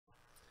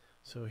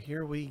So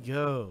here we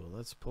go.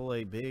 Let's pull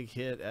a big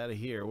hit out of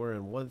here. We're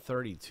in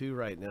 132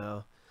 right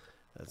now.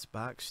 That's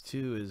box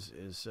 2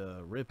 is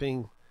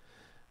ripping,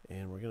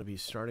 and we're going to be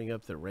starting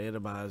up the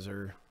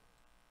randomizer.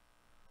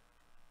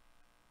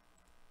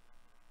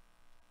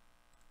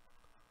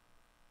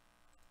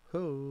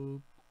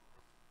 Hope.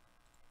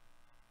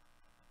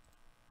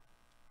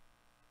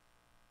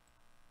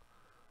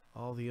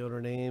 All the owner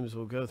names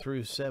will go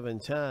through 7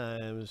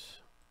 times.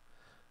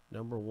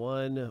 Number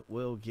 1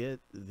 will get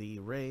the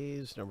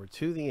Rays. Number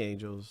 2, the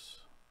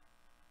Angels.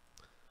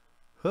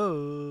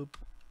 Hope.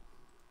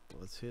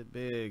 Let's hit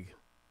big.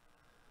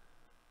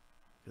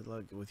 Good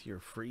luck with your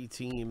free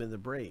team in the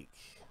break.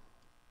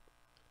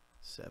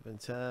 7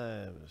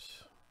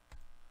 times.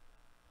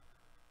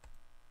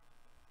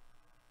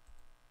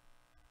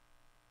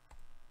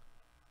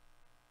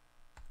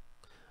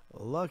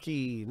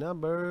 Lucky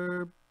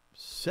number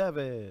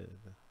 7.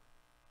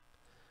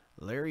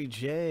 Larry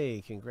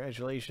J.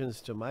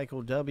 Congratulations to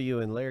Michael W.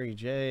 and Larry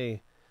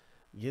J.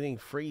 Getting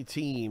free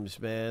teams,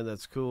 man.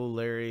 That's cool,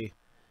 Larry.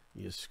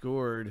 You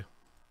scored.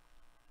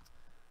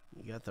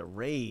 You got the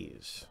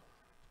Rays.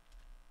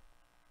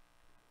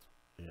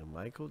 And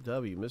Michael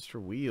W.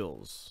 Mr.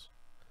 Wheels.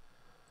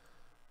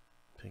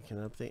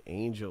 Picking up the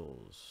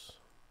Angels.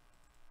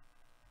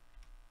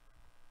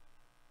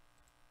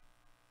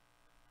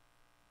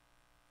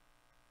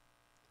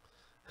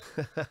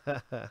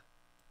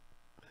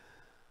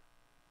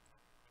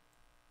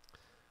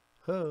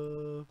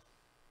 Huh.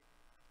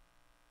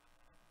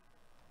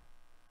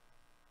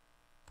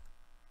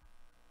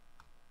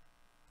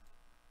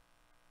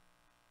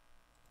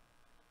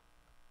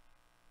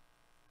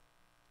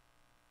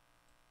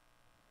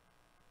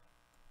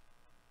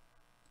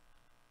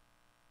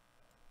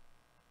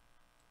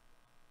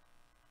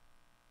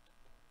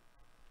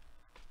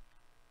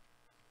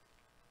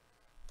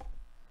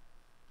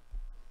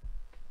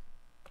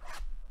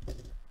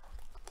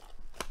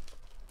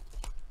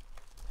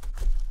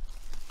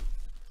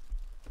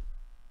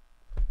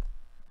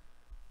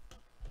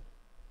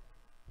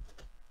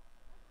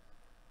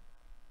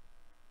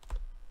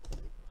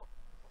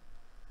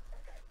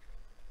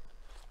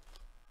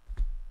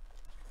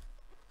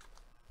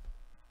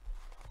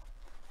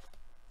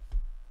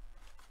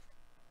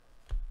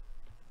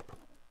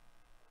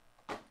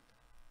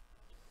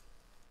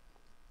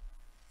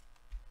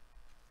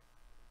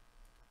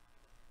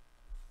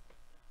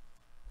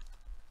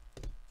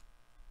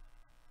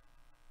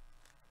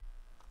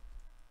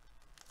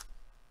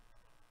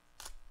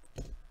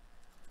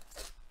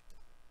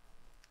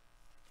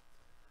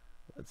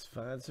 Let's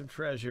find some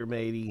treasure,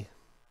 matey.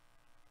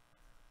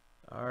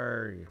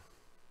 Arg.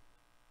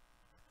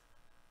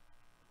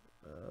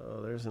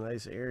 Oh, there's a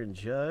nice Aaron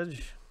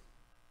Judge.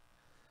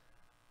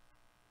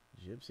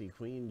 Gypsy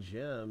Queen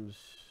Gems.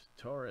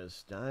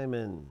 Taurus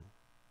Diamond.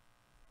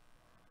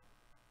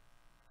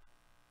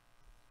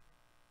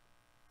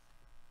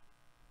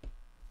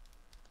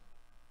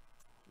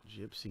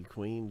 Gypsy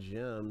Queen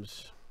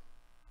Gems.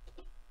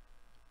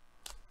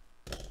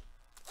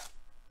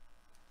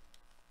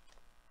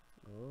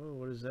 Oh,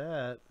 what is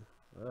that?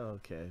 Oh,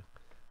 okay.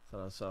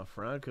 Thought I saw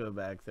Franco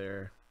back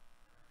there.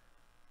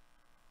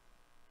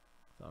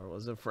 Thought it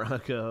was a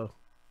Franco.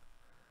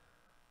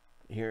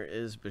 Here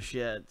is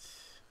Bichette.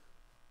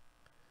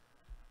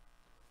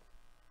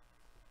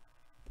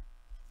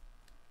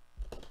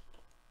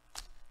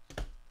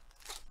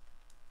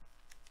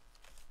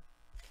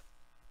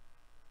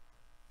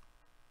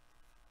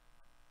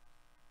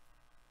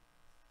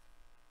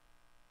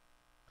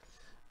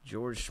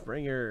 George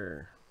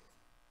Springer.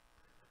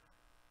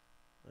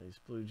 Nice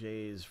Blue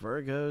Jays.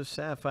 Virgo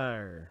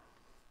Sapphire.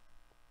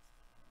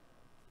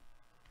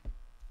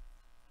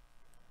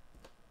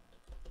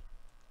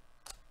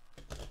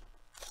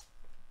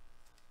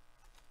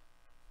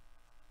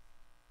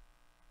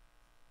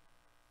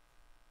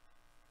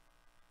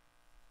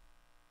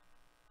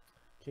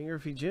 King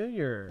Griffey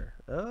Jr.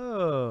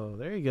 Oh,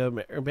 there you go.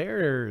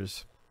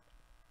 Mariners.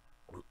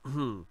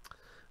 Nice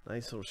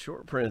little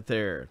short print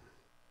there.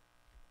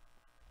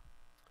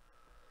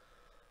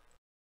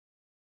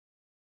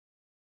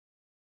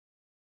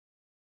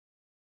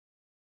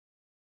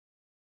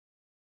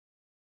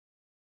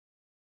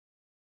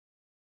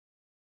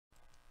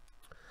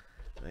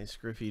 Nice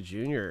Griffey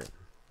Jr.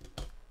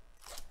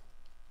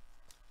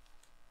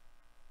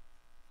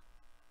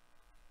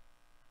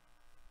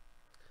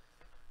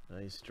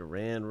 Nice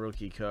Duran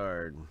rookie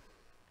card.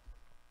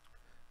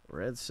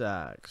 Red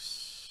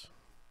Sox.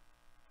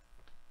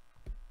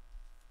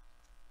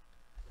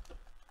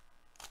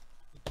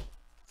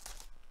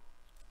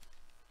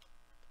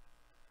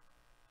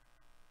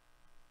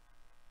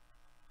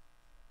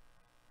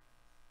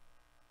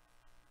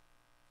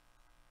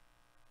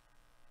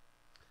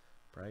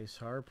 Bryce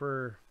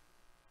Harper.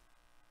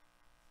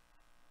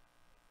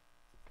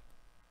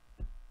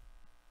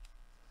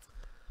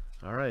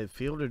 All right,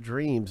 Field of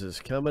Dreams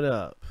is coming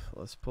up.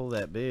 Let's pull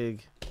that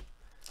big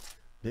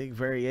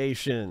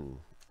variation.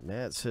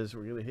 Matt says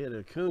we're going to hit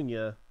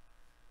Acuna.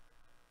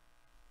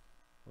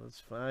 Let's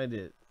find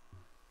it.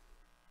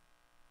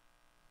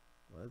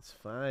 Let's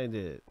find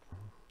it.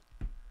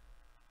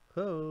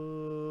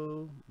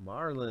 Oh,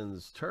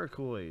 Marlins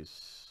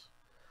turquoise.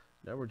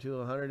 Number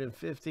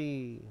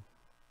 250.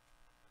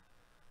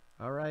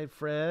 All right,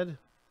 Fred.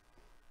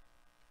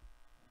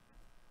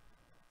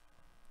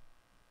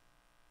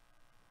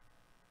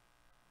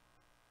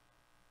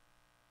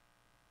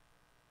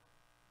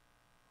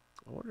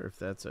 I wonder if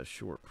that's a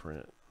short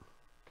print.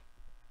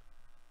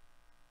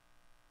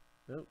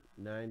 Nope,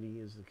 90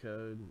 is the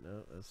code.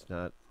 No, that's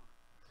not.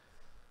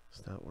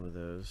 It's not one of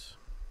those.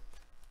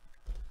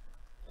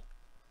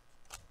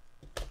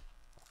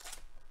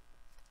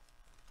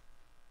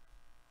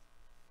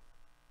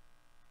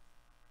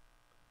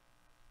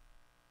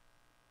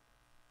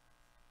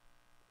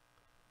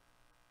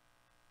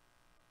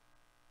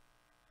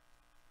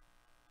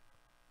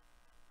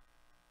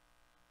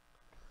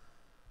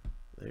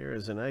 There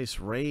is a nice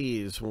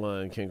Rays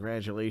one.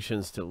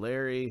 Congratulations to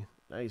Larry.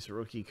 Nice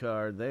rookie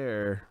card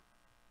there.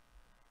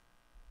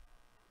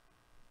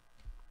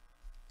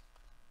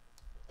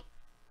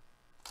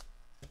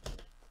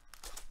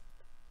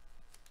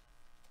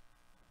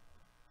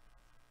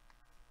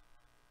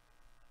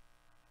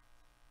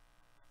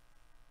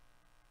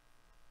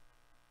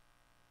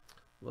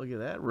 Look at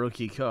that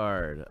rookie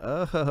card.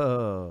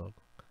 Oh,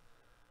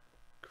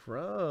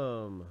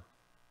 Crum.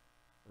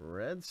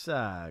 Red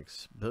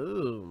Sox.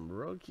 Boom.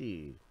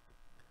 Rookie.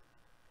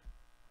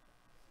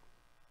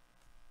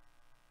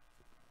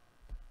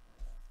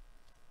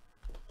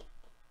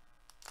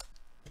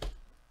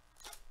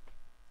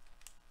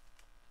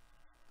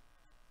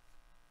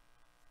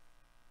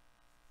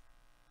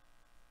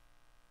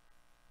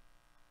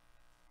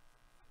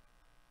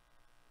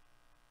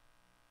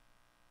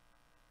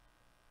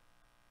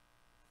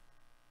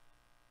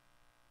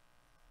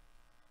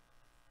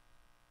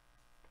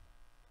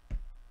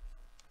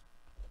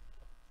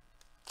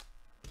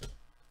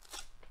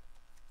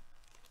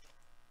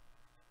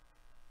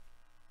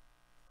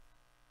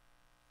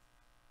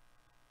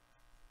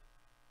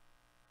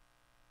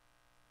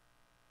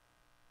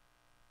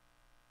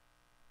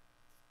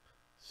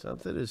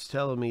 Something is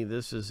telling me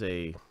this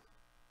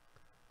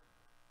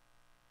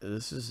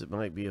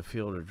might be a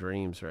Field of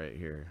Dreams right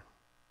here.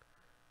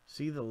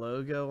 See the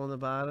logo on the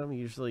bottom?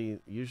 Usually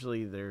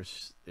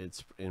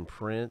it's in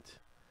print.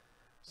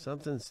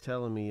 Something's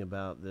telling me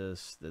about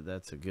this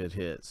that's a good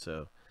hit.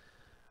 So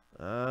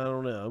I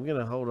don't know. I'm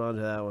gonna hold on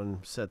to that one.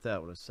 Set that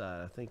one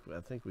aside. I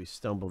think we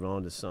stumbled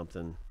onto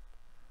something.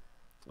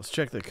 Let's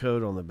check the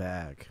code on the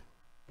back.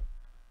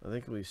 I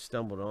think we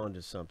stumbled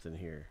onto something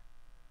here.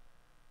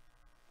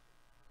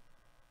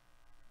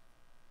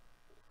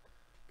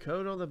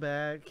 Code on the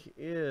back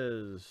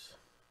is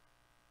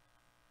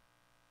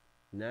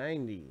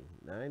 90.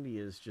 90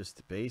 is just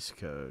the base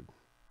code.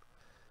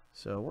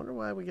 So I wonder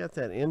why we got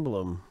that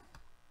emblem.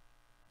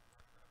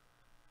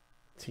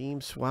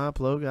 Team swap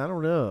logo. I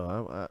don't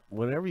know.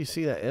 Whenever you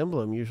see that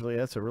emblem, usually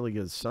that's a really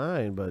good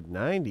sign. But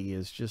 90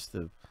 is just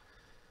the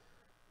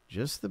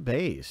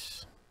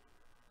base.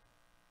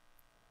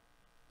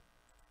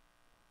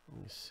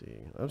 Let me see.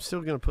 I'm still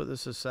going to put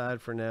this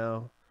aside for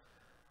now.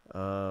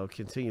 I'll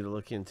continue to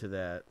look into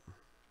that.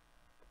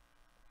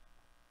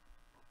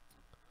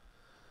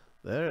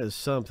 There is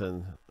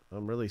something.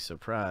 I'm really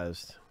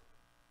surprised.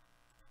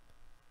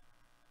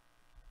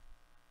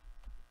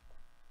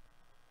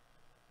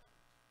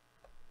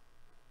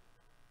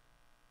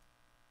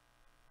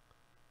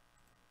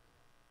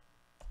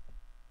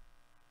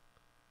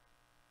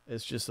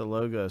 It's just a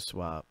logo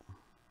swap.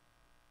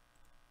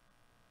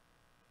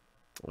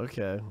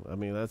 Okay. I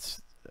mean, that's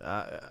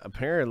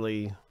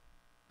apparently...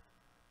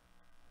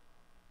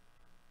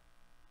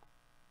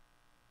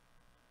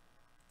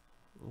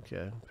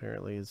 Okay,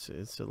 apparently it's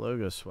a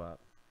logo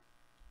swap.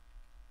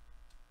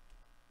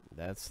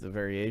 That's the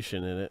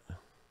variation in it.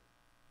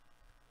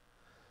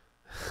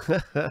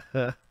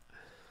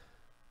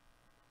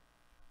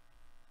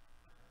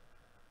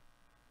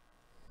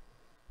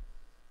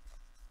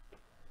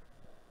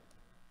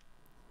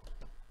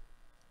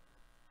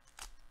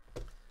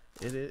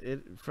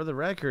 It for the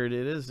record,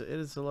 it is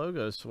a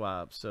logo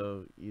swap.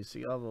 So you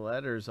see all the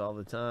letters all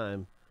the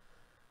time.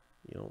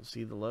 You don't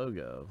see the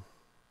logo.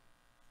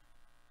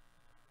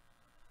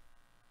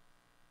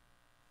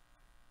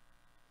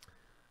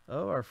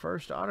 Oh, our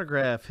first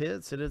autograph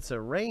hits, and it's a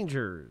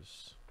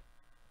Rangers.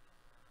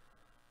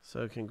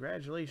 So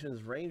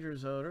congratulations,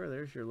 Rangers owner.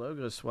 There's your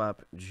logo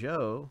swap,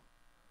 Joe.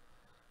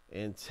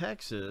 And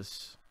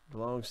Texas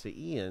belongs to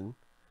Ian.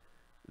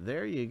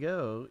 There you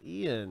go,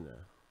 Ian.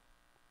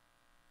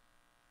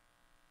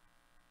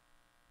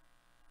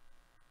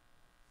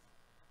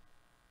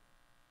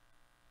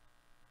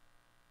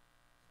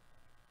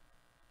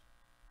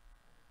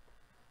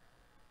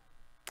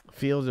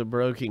 Field of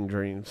Broken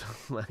Dreams.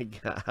 Oh my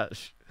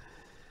gosh.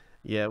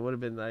 Yeah, it would have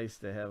been nice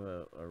to have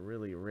a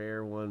really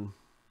rare one.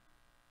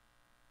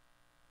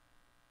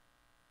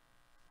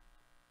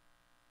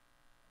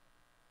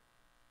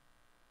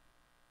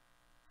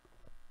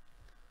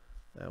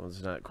 That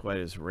one's not quite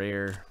as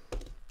rare.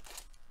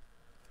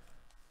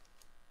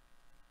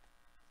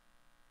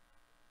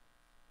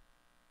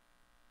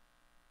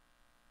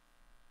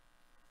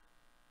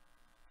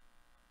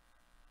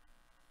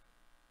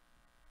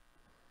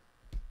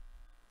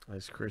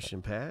 Nice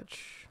Christian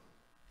patch.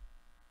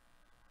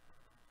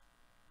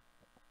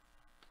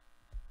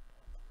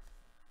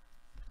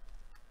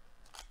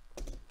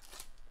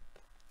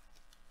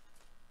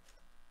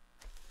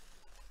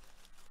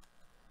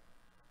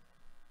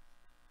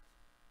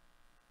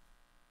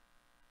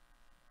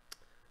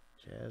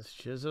 Jazz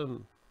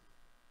Chisholm.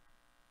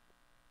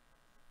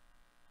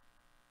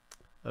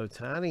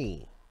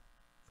 Otani.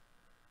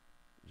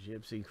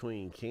 Gypsy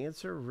Queen.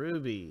 Cancer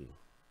Ruby.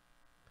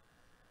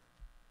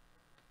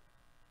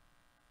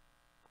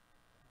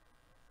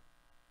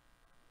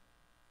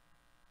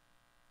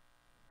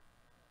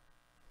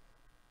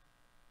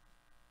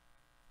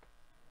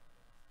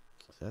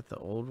 Is that the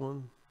old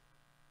one?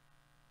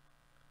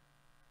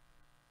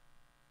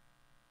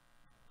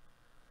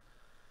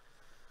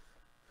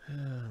 Oh,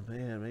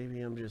 man,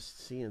 maybe I'm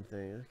just seeing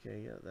things.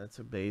 Okay, yeah, that's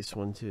a base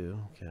one too.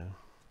 Okay.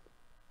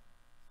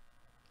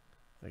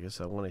 I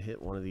guess I want to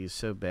hit one of these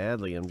so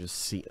badly. I'm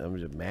just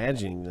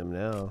imagining them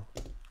now.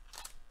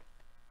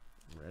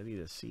 I'm ready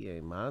to see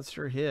a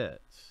monster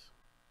hit.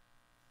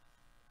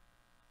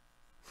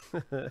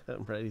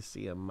 I'm ready to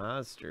see a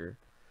monster.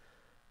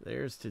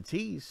 There's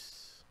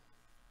Tatis.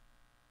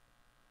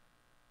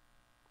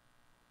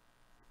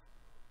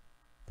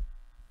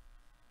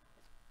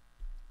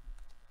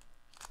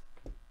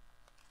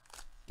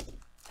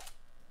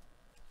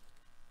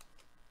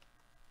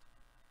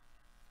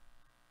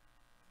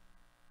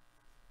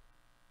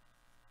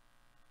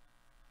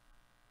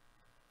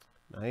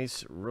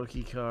 Nice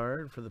rookie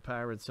card for the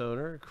Pirates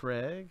owner,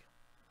 Craig.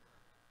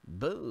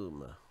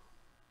 Boom.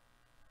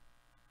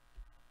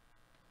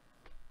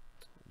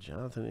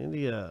 Jonathan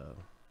India.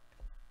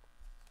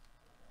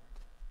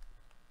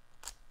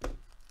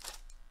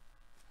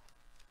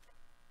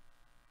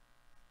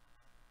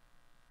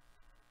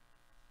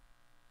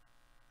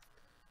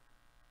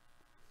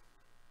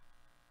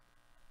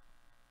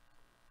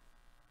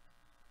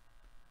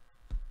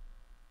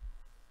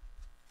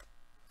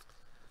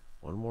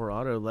 One more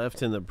auto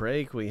left in the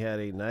break. We had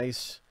a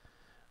nice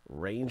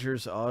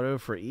Rangers auto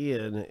for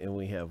Ian, and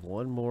we have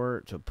one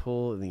more to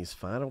pull in these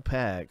final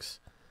packs.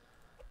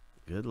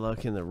 Good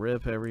luck in the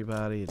rip,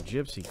 everybody.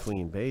 Gypsy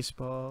Queen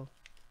Baseball.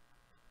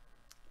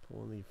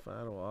 Pulling the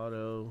final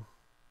auto.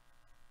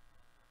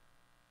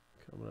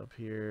 Coming up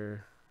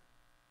here.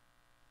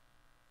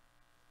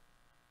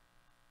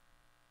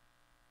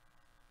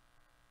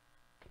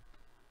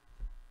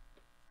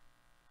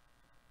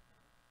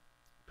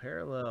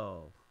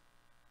 Parallel.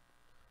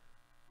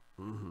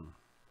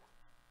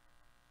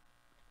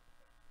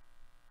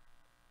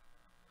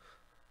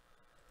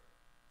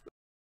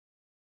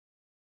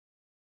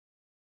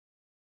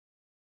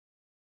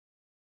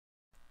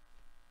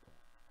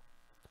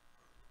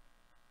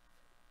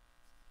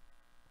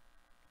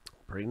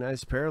 Pretty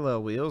nice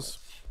parallel wheels.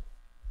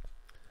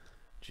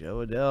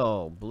 Joe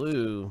Adele,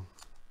 blue.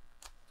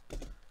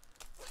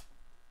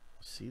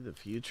 See the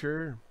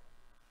future.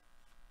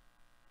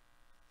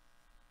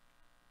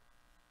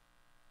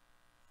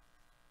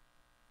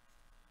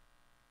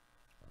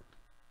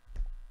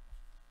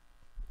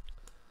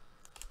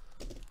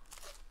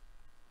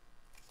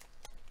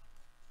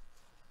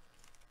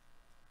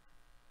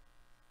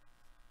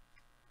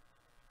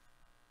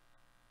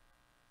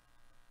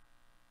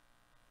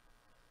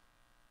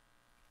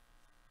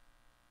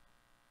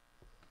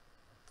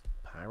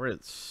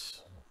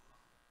 Pirates.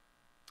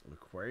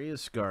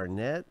 Aquarius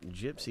Garnett,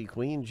 Gypsy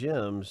Queen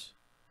Gems.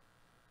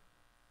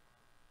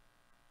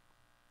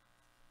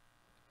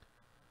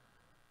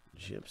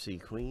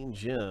 Gypsy Queen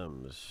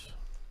Gems.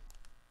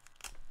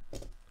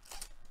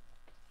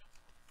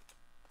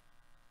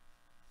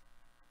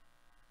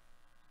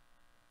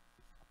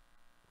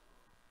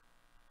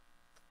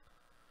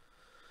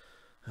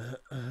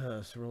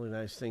 Some really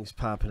nice things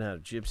popping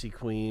out. Gypsy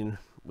Queen.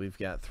 We've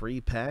got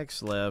 3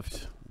 packs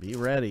left. Be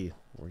ready.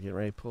 We're getting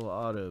ready to pull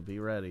auto. Be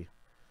ready.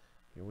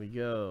 Here we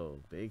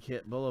go. Big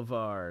Hit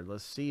Boulevard.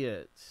 Let's see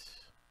it.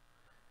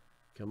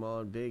 Come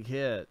on, big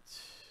hit.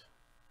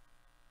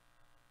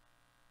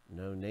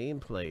 No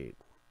nameplate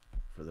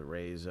for the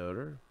Rays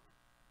owner.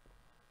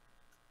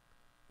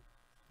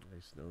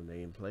 Nice no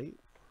nameplate.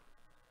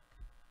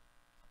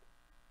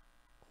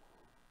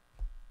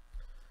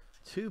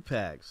 2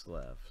 packs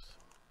left.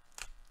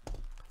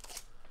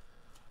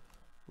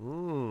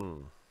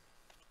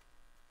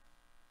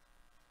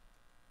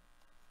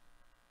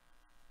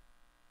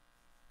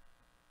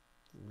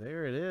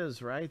 There it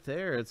is right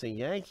there. It's a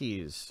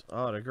Yankees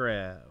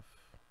autograph.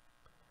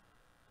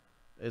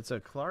 It's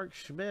a Clark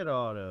Schmidt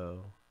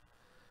auto.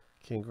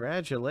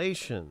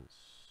 Congratulations.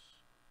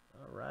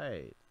 All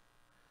right.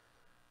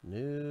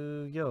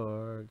 New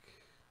York.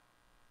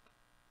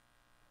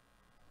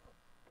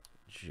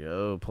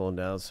 Joe pulling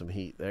down some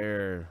heat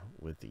there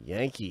with the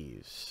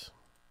Yankees.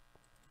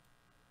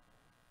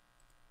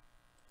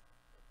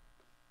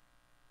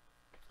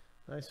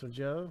 Nice one,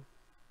 Joe.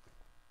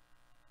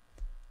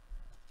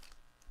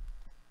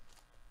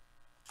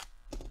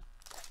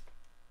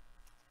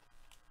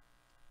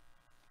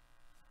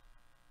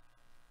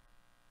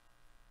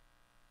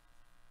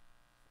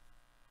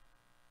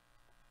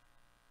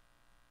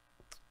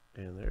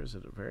 And there's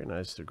a very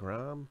nice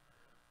DeGrom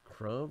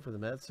chrome for the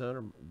Mets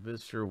owner,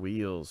 Mr.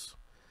 Wheels.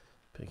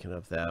 Picking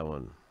up that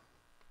one.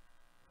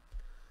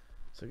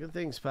 So good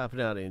things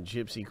popping out in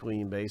Gypsy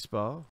Queen Baseball.